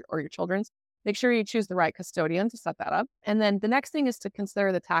yours or your children's, make sure you choose the right custodian to set that up. And then the next thing is to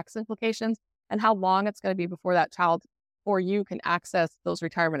consider the tax implications and how long it's going to be before that child or you can access those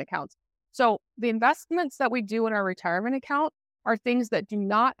retirement accounts. So the investments that we do in our retirement account are things that do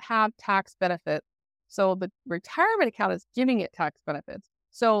not have tax benefits. So the retirement account is giving it tax benefits.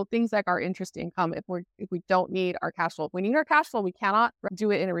 So things like our interest income, if we don't need our cash flow, if we need our cash flow, we cannot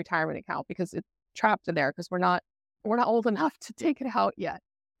do it in a retirement account because it's trapped in there because we're not old enough to take it out yet,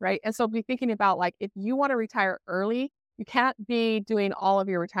 right? And so be thinking about, like, if you want to retire early, you can't be doing all of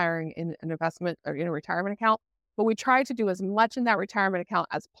your retiring in an investment or in a retirement account. But we try to do as much in that retirement account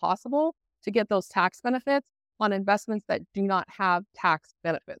as possible to get those tax benefits on investments that do not have tax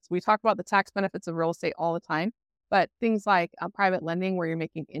benefits. We talk about the tax benefits of real estate all the time, but things like private lending where you're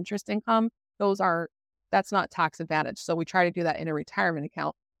making interest income, that's not tax advantage. So we try to do that in a retirement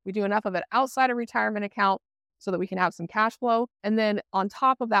account. We do enough of it outside a retirement account so that we can have some cash flow. And then on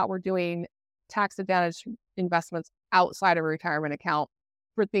top of that, we're doing tax advantage investments outside of a retirement account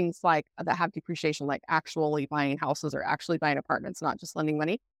for things like that have depreciation, like actually buying houses or actually buying apartments, not just lending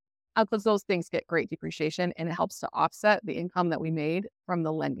money. Because those things get great depreciation and it helps to offset the income that we made from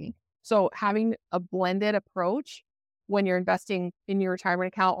the lending. So having a blended approach when you're investing in your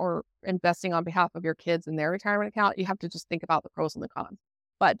retirement account or investing on behalf of your kids in their retirement account, you have to just think about the pros and the cons.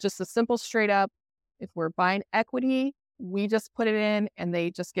 But just a simple straight up, if we're buying equity, we just put it in and they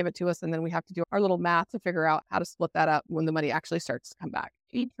just give it to us. And then we have to do our little math to figure out how to split that up when the money actually starts to come back.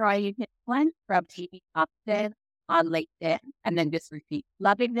 You try you get one from TV Update on LinkedIn and then just repeat.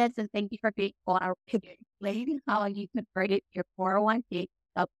 Loving this and thank you for being on our explaining how you converted your 401k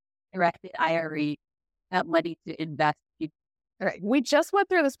self-directed IRA money to invest. All right. We just went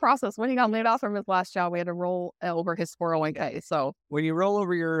through this process. When he got laid off from his last job, we had to roll over his 401k. So when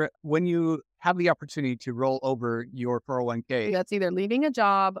you have the opportunity to roll over your 401k, that's either leaving a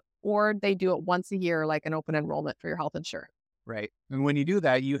job or they do it once a year, like an open enrollment for your health insurance. right? And when you do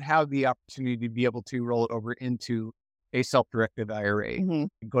that, you have the opportunity to be able to roll it over into a self-directed IRA,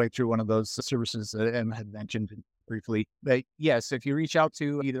 going through one of those services that Em had mentioned briefly. But yes, if you reach out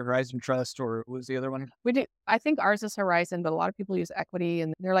to either Horizon Trust or what was the other one? We do. I think ours is Horizon, but a lot of people use Equity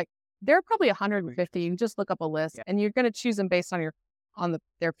and they're probably 150. You just look up a list and you're going to choose them based on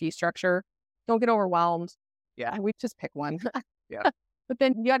their fee structure. Don't get overwhelmed. Yeah. We just pick one. Yeah. But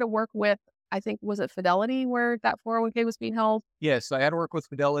then you had to work with, I think, was it Fidelity where that 401k was being held? Yes, I had to work with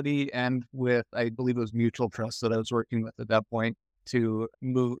Fidelity and with, I believe it was Mutual Trust that I was working with at that point to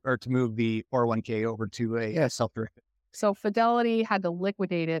move the 401k over to a self-directed. So Fidelity had to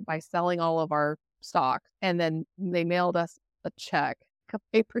liquidate it by selling all of our stock, and then they mailed us a check, a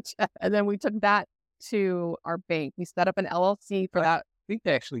paper check, and then we took that to our bank. We set up an LLC for that. I think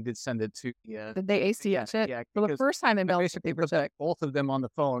they actually did send it to Did they ACH it? Yeah, For the first time they mailed us a basically paper put check. both of them on the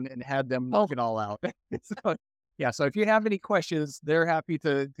phone and had them work it all out. So if you have any questions, they're happy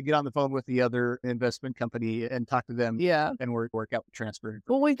to get on the phone with the other investment company and talk to them. Yeah. And work out the transfer.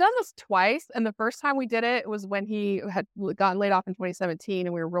 Well, we've done this twice. And the first time we did it was when he had gotten laid off in 2017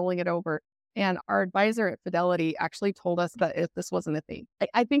 and we were rolling it over. And our advisor at Fidelity actually told us that if this wasn't a thing,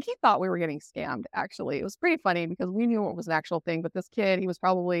 I think he thought we were getting scammed, actually. It was pretty funny because we knew it was an actual thing. But this kid, he was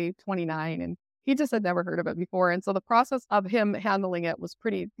probably 29 and he just had never heard of it before. And so the process of him handling it was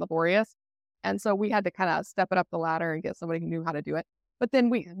pretty laborious. And so we had to kind of step it up the ladder and get somebody who knew how to do it. But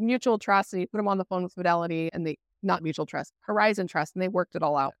then Mutual Trust, and you put them on the phone with Fidelity and not Mutual Trust, Horizon Trust, and they worked it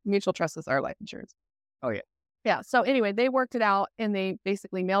all out. Mutual Trust is our life insurance. Oh, yeah. Yeah. So anyway, they worked it out and they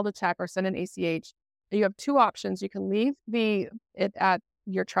basically mailed a check or sent an ACH. You have two options. You can leave it at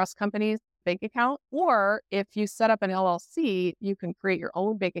your trust companies bank account. Or if you set up an LLC, you can create your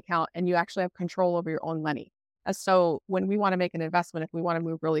own bank account and you actually have control over your own money. And so when we want to make an investment, if we want to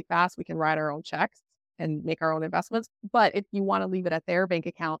move really fast, we can write our own checks and make our own investments. But if you want to leave it at their bank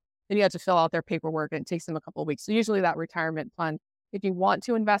account, then you have to fill out their paperwork and it takes them a couple of weeks. So usually that retirement fund, if you want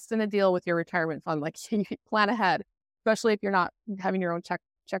to invest in a deal with your retirement fund, like you plan ahead, especially if you're not having your own check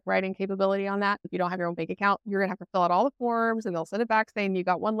writing capability on that. If you don't have your own bank account, you're gonna have to fill out all the forms and they'll send it back saying you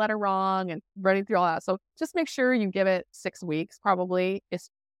got one letter wrong and running through all that. So just make sure you give it 6 weeks probably is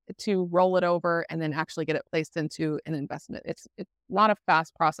to roll it over and then actually get it placed into an investment. It's not a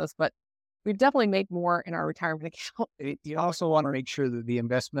fast process, but we definitely make more in our retirement account. You also want to make sure that the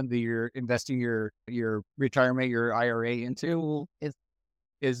investment that you're investing your retirement, your IRA into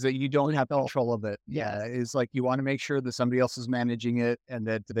is that you don't have control of it. Yeah. It's like you want to make sure that somebody else is managing it and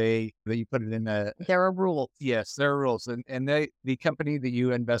that that you put it in there are rules. Yes, there are rules. And the company that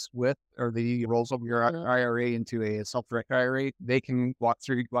you invest with or the rolls over your IRA into a self-direct IRA, they can walk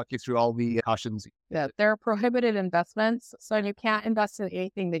you through all the cautions. Yeah, they're prohibited investments. So you can't invest in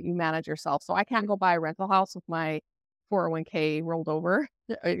anything that you manage yourself. So I can't go buy a rental house with my 401k rolled over,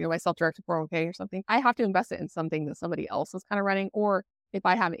 my self-directed 401k or something. I have to invest it in something that somebody else is kind of running, or if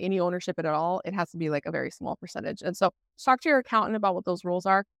I have any ownership in it at all, it has to be like a very small percentage. And so talk to your accountant about what those rules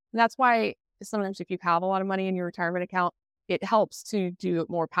are. And that's why sometimes if you have a lot of money in your retirement account, it helps to do it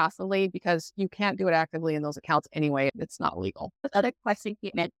more passively because you can't do it actively in those accounts anyway. It's not legal. Other question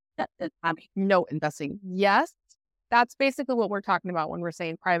you mentioned that note investing. Yes, that's basically what we're talking about when we're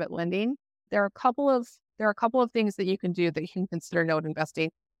saying private lending. There are a couple of things that you can do that you can consider note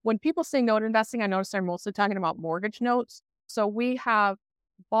investing. When people say note investing, I notice they're mostly talking about mortgage notes. So we have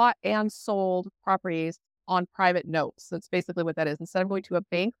bought and sold properties on private notes. That's basically what that is. Instead of going to a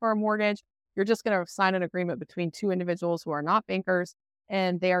bank for a mortgage, you're just going to sign an agreement between two individuals who are not bankers,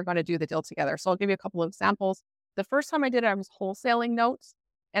 and they are going to do the deal together. So I'll give you a couple of examples. The first time I did it, I was wholesaling notes.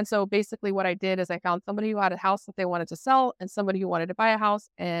 And so basically what I did is I found somebody who had a house that they wanted to sell and somebody who wanted to buy a house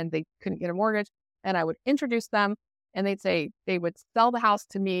and they couldn't get a mortgage. And I would introduce them and they would sell the house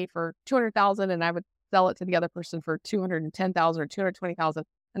to me for $200,000 and I would sell it to the other person for $210,000 or $220,000,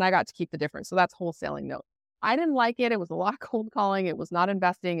 and I got to keep the difference. So that's wholesaling note. I didn't like it. It was a lot of cold calling. It was not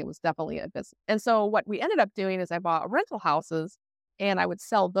investing. It was definitely a business. And so what we ended up doing is I bought rental houses and I would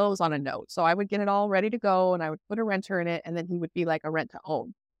sell those on a note. So I would get it all ready to go and I would put a renter in it and then he would be like a rent to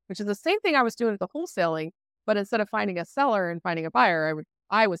own, which is the same thing I was doing with the wholesaling, but instead of finding a seller and finding a buyer,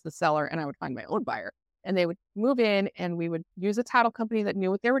 I was the seller and I would find my own buyer. And they would move in and we would use a title company that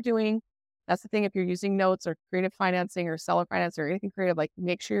knew what they were doing. That's the thing. If you're using notes or creative financing or seller finance or anything creative, like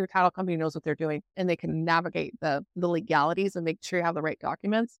make sure your title company knows what they're doing and they can navigate the legalities and make sure you have the right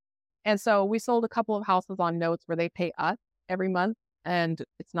documents. And so we sold a couple of houses on notes where they pay us every month and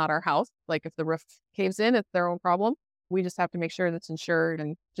it's not our house. Like if the roof caves in, it's their own problem. We just have to make sure that's insured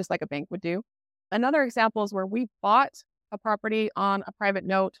and just like a bank would do. Another example is where we bought a property on a private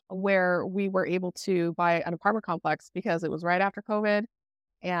note where we were able to buy an apartment complex because it was right after COVID.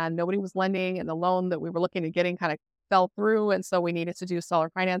 And nobody was lending and the loan that we were looking at getting kind of fell through. And so we needed to do seller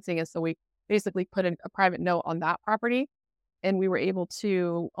financing. And so we basically put in a private note on that property and we were able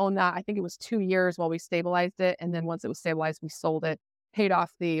to own that. I think it was 2 years while we stabilized it. And then once it was stabilized, we sold it, paid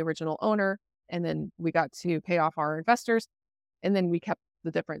off the original owner, and then we got to pay off our investors. And then we kept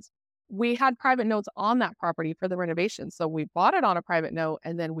the difference. We had private notes on that property for the renovation. So we bought it on a private note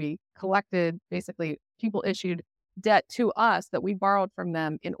and then we collected, basically people issued debt to us that we borrowed from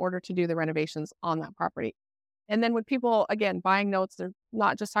them in order to do the renovations on that property. And then when people, again, buying notes, they're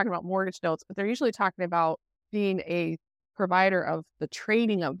not just talking about mortgage notes, but they're usually talking about being a provider of the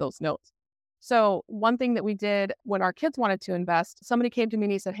trading of those notes. So one thing that we did when our kids wanted to invest, somebody came to me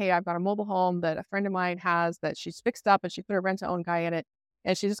and he said, hey, I've got a mobile home that a friend of mine has that she's fixed up and she put a rent-to-own guy in it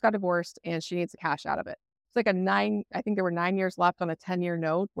and she just got divorced and she needs the cash out of it. It's like I think there were 9 years left on a 10-year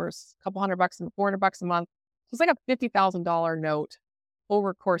note where it's a couple $100 and $400 a month. It's like a $50,000 note over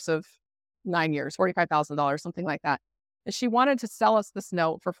a course of 9 years, $45,000, something like that. And she wanted to sell us this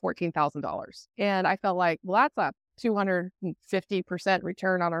note for $14,000. And I felt like, well, that's a 250%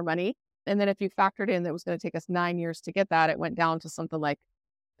 return on our money. And then if you factored in that it was going to take us 9 years to get that, it went down to something like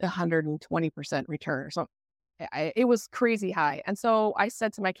 120% return or something. It was crazy high. And so I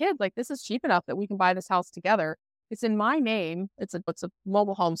said to my kids, like, this is cheap enough that we can buy this house together. It's in my name. It's a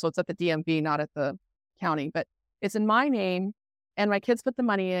mobile home. So it's at the DMV, not at the county, but it's in my name. And my kids put the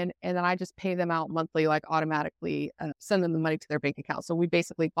money in and then I just pay them out monthly, like automatically send them the money to their bank account. So we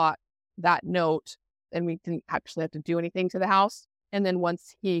basically bought that note and we didn't actually have to do anything to the house. And then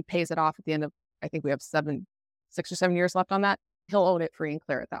once he pays it off at the end of, I think we have 6 or 7 years left on that, he'll own it free and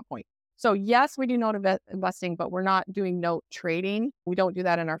clear at that point. So yes, we do note investing, but we're not doing note trading. We don't do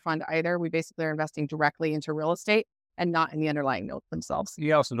that in our fund either. We basically are investing directly into real estate and not in the underlying notes themselves.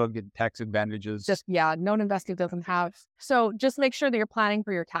 You also don't get tax advantages. Just, yeah, note investing doesn't have. So just make sure that you're planning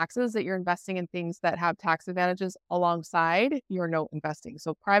for your taxes, that you're investing in things that have tax advantages alongside your note investing.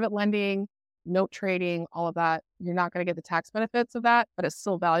 So private lending, note trading, all of that, you're not going to get the tax benefits of that, but it's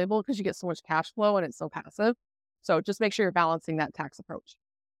still valuable because you get so much cash flow and it's so passive. So just make sure you're balancing that tax approach.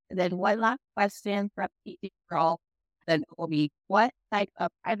 And then one last question from each girl, then will be, what type of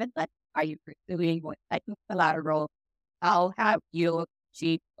private lending are you pursuing? What type of collateral? How have you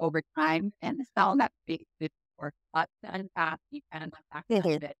achieved over time? And how that big for us to unpack, you can unpack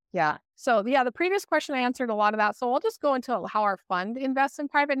a bit. Yeah. So yeah, the previous question I answered a lot of that. So I'll just go into how our fund invests in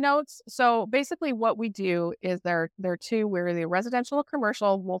private notes. So basically what we do is there are two, we're the residential or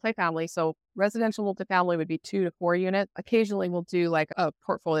commercial multifamily. So residential multifamily would be 2 to 4 units. Occasionally we'll do like a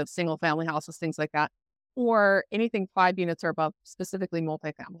portfolio of single family houses, things like that, or anything 5 units or above, specifically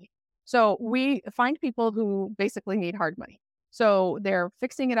multifamily. So we find people who basically need hard money. So they're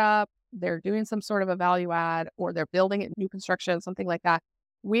fixing it up, they're doing some sort of a value add, or they're building it, new construction, something like that.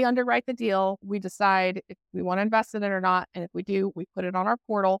 We underwrite the deal. We decide if we want to invest in it or not. And if we do, we put it on our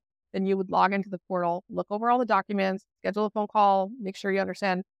portal. Then you would log into the portal, look over all the documents, schedule a phone call, make sure you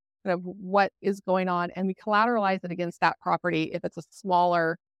understand kind of what is going on. And we collateralize it against that property if it's a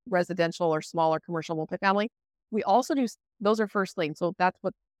smaller residential or smaller commercial multifamily. We also do, those are first lien. So that's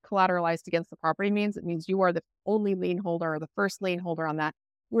what collateralized against the property means. It means you are the only lien holder or the first lien holder on that.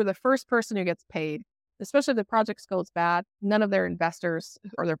 We're the first person who gets paid. Especially if the project goes bad, none of their investors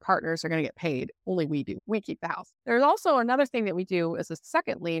or their partners are going to get paid. Only we do. We keep the house. There's also another thing that we do is a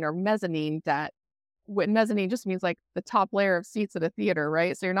second lien or mezzanine debt. What mezzanine just means like the top layer of seats at a theater,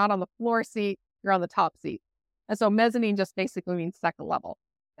 right? So you're not on the floor seat, you're on the top seat. And so mezzanine just basically means second level.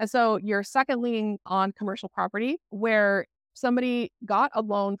 And so you're second lien on commercial property where somebody got a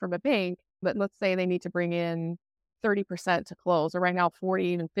loan from a bank, but let's say they need to bring in 30% to close, or right now 40,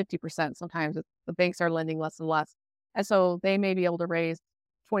 even 50%. Sometimes the banks are lending less and less. And so they may be able to raise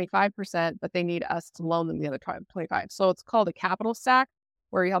 25%, but they need us to loan them the other 25. So it's called a capital stack,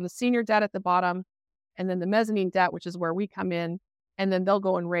 where you have the senior debt at the bottom and then the mezzanine debt, which is where we come in. And then they'll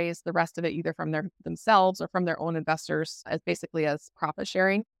go and raise the rest of it either from themselves or from their own investors as basically as profit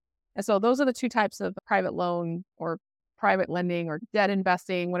sharing. And so those are the two types of private loan or private lending or debt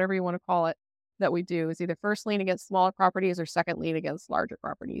investing, whatever you want to call it, that we do is either first lien against smaller properties or second lien against larger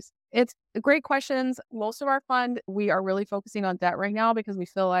properties. It's great questions. Most of our fund, we are really focusing on debt right now because we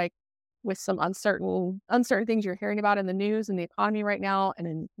feel like with some uncertain things you're hearing about in the news and the economy right now and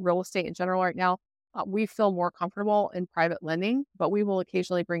in real estate in general right now, we feel more comfortable in private lending, but we will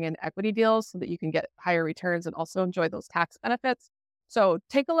occasionally bring in equity deals so that you can get higher returns and also enjoy those tax benefits. So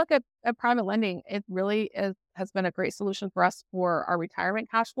take a look at private lending. It really has been a great solution for us for our retirement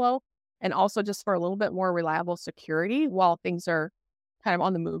cash flow. And also just for a little bit more reliable security while things are kind of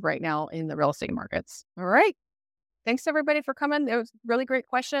on the move right now in the real estate markets. All right. Thanks everybody for coming. It was really great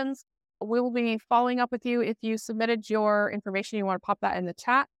questions. We will be following up with you. If you submitted your information, you want to pop that in the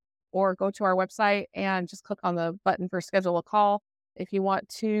chat or go to our website and just click on the button for schedule a call. If you want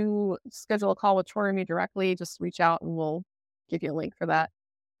to schedule a call with Troy or me directly, just reach out and we'll give you a link for that.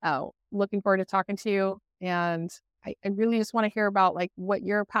 Looking forward to talking to you. And I really just want to hear about like what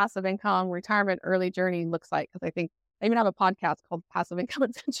your passive income, retirement, early journey looks like. Because I think I even have a podcast called Passive Income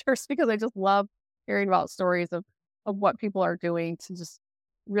Adventures because I just love hearing about stories of what people are doing to just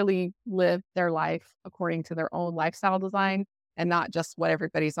really live their life according to their own lifestyle design and not just what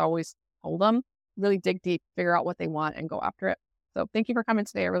everybody's always told them. Really dig deep, figure out what they want and go after it. So thank you for coming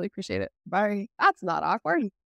today. I really appreciate it. Bye. That's not awkward.